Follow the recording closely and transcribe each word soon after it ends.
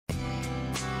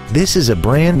This is a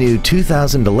brand new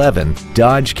 2011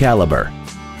 Dodge Caliber.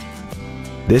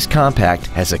 This compact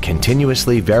has a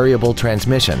continuously variable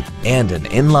transmission and an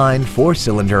inline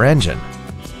 4-cylinder engine.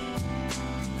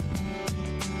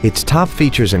 Its top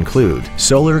features include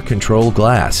solar control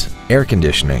glass, air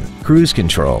conditioning, cruise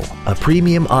control, a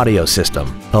premium audio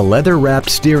system, a leather-wrapped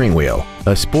steering wheel,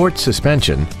 a sports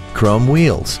suspension, chrome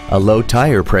wheels, a low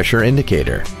tire pressure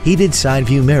indicator, heated side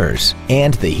view mirrors,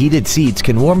 and the heated seats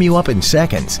can warm you up in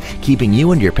seconds, keeping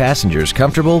you and your passengers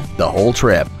comfortable the whole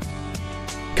trip.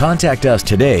 Contact us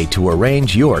today to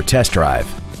arrange your test drive.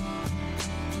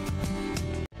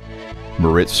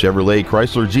 Moritz Chevrolet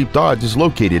Chrysler Jeep Dodge is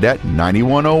located at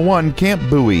 9101 Camp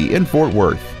Bowie in Fort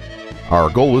Worth. Our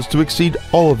goal is to exceed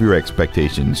all of your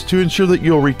expectations to ensure that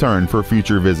you'll return for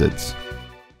future visits.